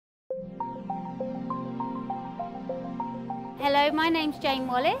Hello, my name's Jane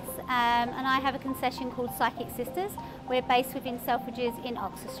Wallace and I have a concession called Psychic Sisters. We're based within Selfridges in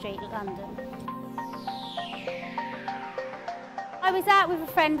Oxford Street, London. I was out with a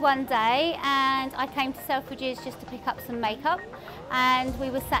friend one day and I came to Selfridges just to pick up some makeup, and we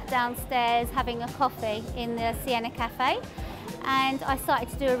were sat downstairs having a coffee in the Sienna Cafe, and I started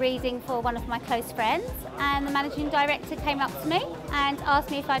to do a reading for one of my close friends, and the managing director came up to me and asked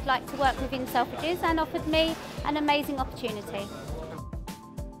me if I'd like to work within Selfridges and offered me an amazing opportunity.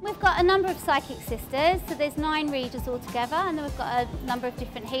 We've got a number of Psychic Sisters, so there's 9 readers altogether, and then we've got a number of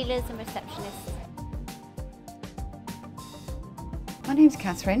different healers and receptionists. My name's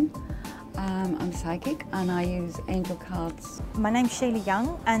Catherine. I'm psychic and I use angel cards. My name's Sheila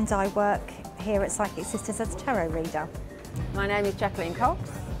Young and I work here at Psychic Sisters as a tarot reader. My name is Jacqueline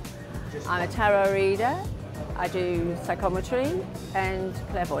Cox. I'm a tarot reader. I do psychometry and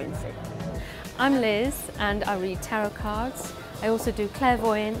clairvoyancy. I'm Liz and I read tarot cards. I also do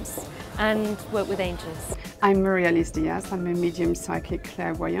clairvoyance and work with angels. I'm Maria Liz Diaz. I'm a medium psychic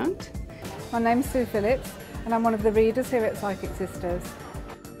clairvoyant. My name's Sue Phillips and I'm one of the readers here at Psychic Sisters.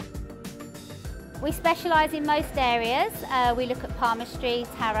 We specialise in most areas. We look at palmistry,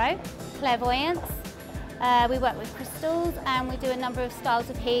 tarot, clairvoyance. We work with crystals and we do a number of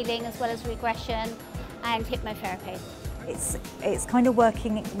styles of healing as well as regression and hypnotherapy. It's kind of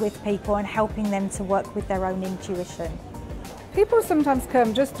working with people and helping them to work with their own intuition. People sometimes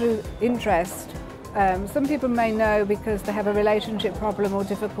come just through interest. Some people may know because they have a relationship problem or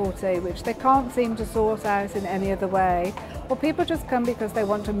difficulty which they can't seem to sort out in any other way, or people just come because they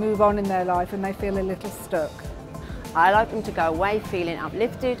want to move on in their life and they feel a little stuck. I like them to go away feeling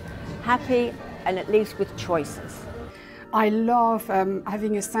uplifted, happy, and at least with choices. I love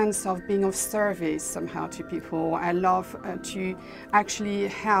having a sense of being of service somehow to people. I love to actually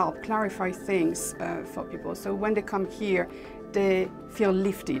help clarify things for people. So when they come here, they feel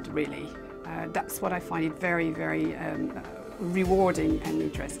lifted, really. That's what I find it very, very rewarding and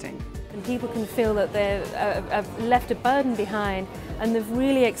interesting. And people can feel that they've left a burden behind and they've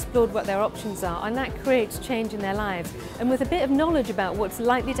really explored what their options are, and that creates change in their lives. And with a bit of knowledge about what's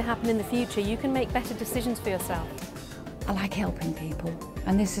likely to happen in the future, you can make better decisions for yourself. I like helping people,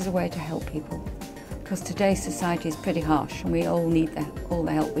 and this is a way to help people, because today's society is pretty harsh and we all need all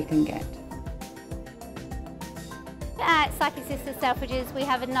the help we can get. At Psychic Sisters Selfridges, we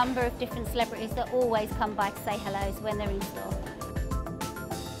have a number of different celebrities that always come by to say hellos when they're in store.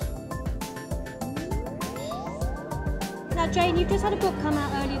 Now Jane, you've just had a book come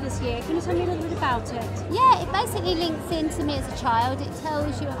out earlier this year. Can you tell me a little bit about it? Yeah, it basically links into me as a child. It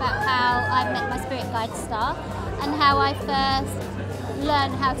tells you about how I met my spirit guide Star and how I first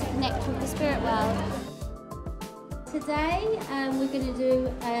learned how to connect with the spirit world. Today we're going to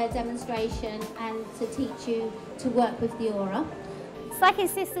do a demonstration and to teach you to work with the aura. Psychic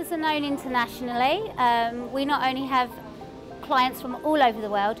Sisters are known internationally. We not only have clients from all over the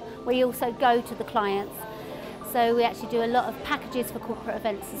world, we also go to the clients. So we actually do a lot of packages for corporate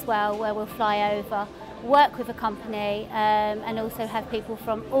events as well, where we'll fly over, work with a company and also have people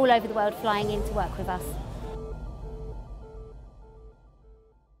from all over the world flying in to work with us.